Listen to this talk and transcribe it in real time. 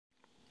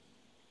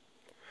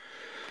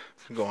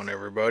How's it going,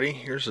 everybody?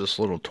 Here's this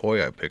little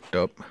toy I picked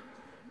up.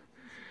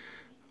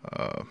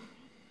 I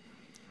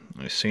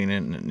seen it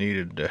and it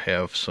needed to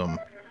have some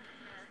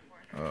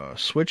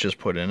switches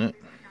put in it.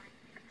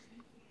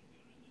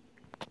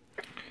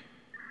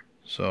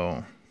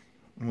 So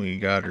we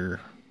got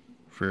her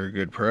for a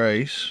good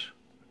price.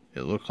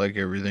 It looked like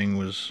everything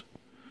was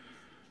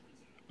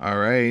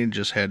alright,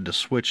 just had the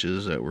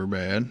switches that were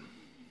bad.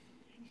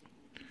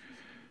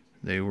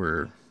 They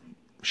were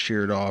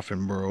sheared off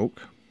and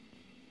broke.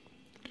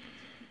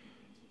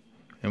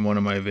 In one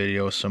of my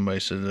videos, somebody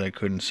said that I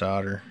couldn't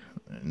solder,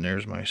 and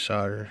there's my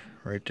solder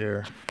right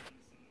there.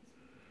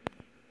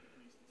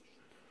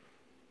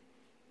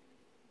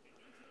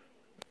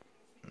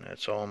 And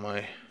that's all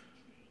my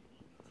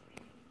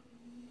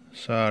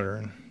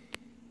soldering.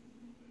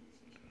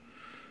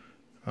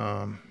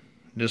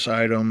 This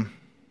item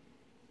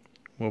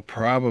will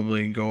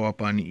probably go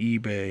up on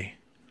eBay.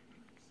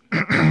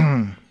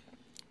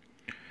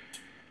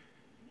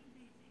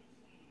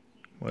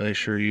 Well, they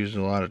sure used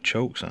a lot of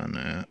chokes on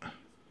that.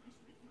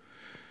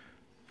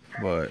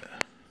 But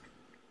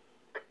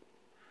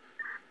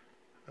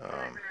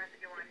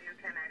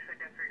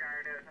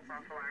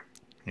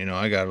you know,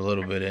 I got a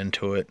little bit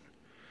into it,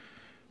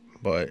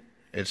 but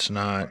it's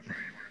not.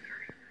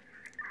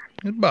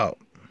 It's about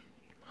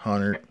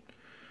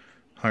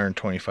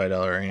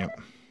 $125 amp.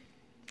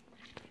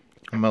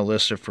 I'm gonna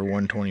list it for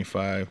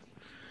 $125,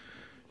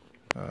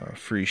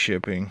 free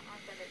shipping.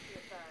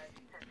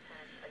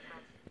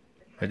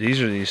 But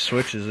these are these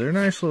switches. They're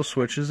nice little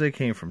switches. They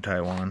came from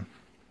Taiwan.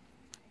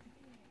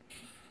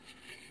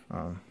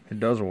 It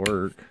does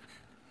work.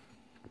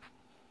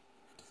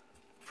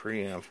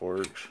 Preamp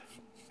works.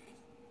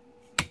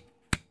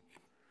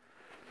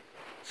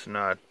 It's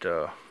not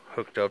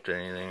hooked up to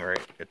anything right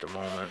at the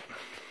moment.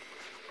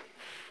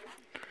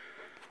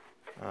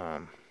 I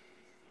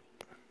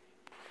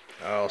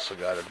also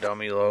got a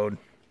dummy load.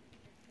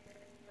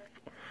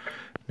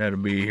 That'll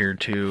be here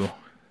too.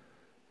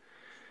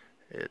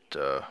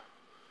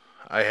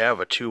 I have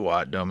a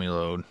 2-watt dummy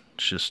load.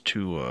 It's just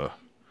two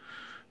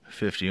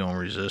 50 ohm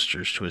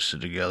resistors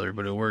twisted together,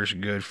 but it works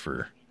good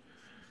for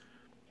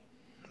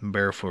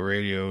barefoot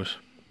radios.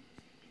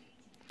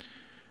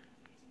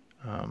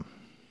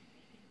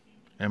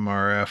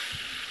 MRF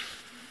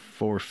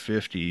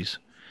 450s.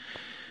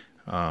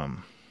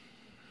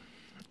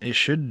 It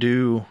should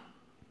do,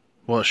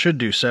 well, it should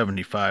do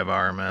 75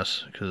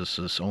 RMS because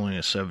it's only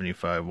a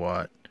 75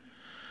 watt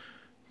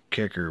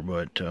kicker,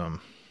 but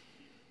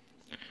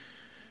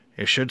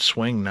it should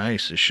swing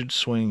nice. It should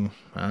swing,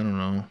 I don't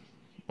know,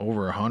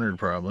 over 100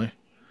 probably.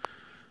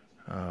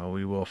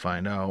 We will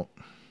find out.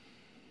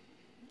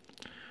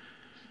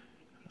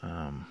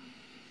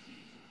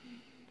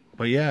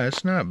 But yeah,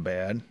 it's not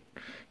bad.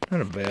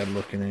 Not a bad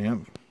looking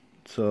amp.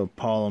 It's a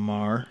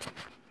Palomar.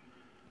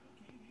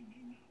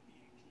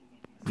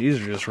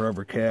 These are just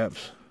rubber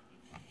caps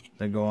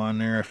that go on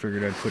there. I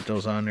figured I'd put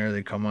those on there.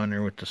 They come on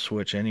there with the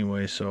switch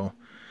anyway, so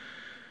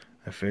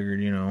I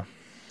figured, you know,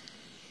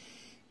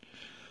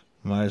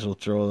 might as well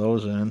throw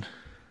those in.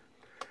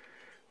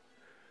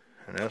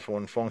 And that's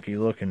one funky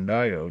looking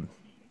diode,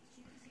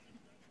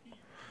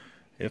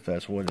 if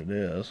that's what it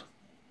is.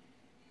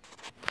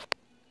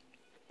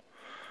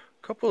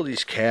 A couple of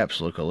these caps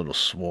look a little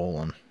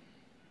swollen.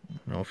 I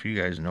don't know if you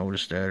guys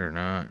noticed that or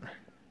not.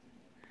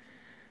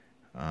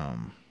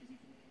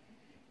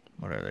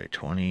 What are they,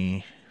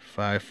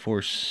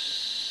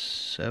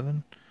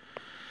 2547?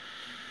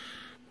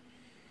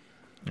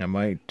 I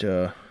might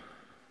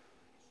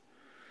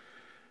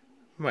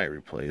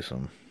replace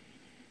them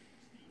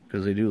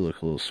because they do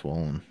look a little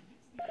swollen.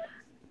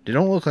 They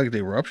don't look like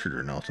they ruptured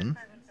or nothing.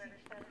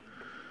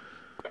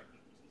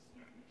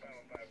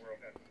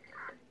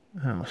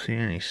 I don't see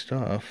any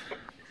stuff.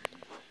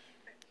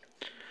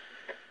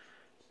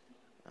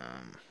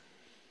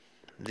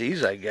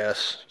 These, I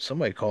guess,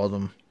 somebody called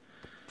them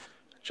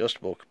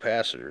adjustable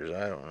capacitors.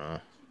 I don't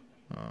know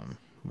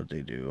what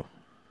they do.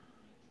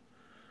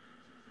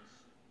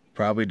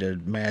 Probably to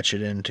match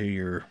it into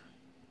your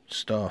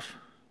stuff.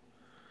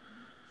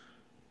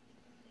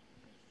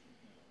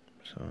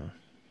 So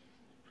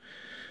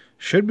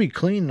should be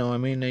clean though. I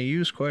mean, they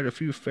use quite a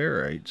few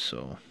ferrites,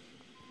 so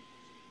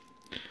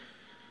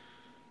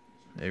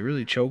they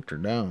really choked her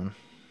down.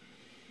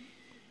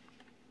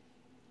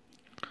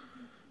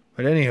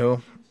 But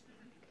anyhow,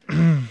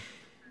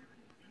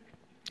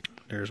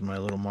 there's my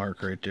little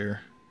mark right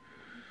there.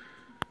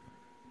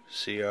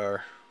 CR.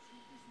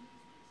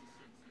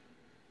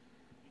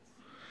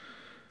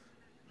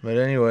 But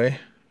anyway,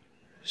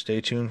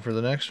 stay tuned for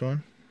the next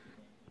one.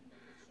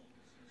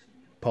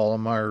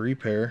 Palomar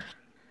repair.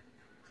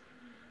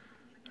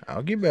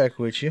 I'll get back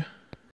with you.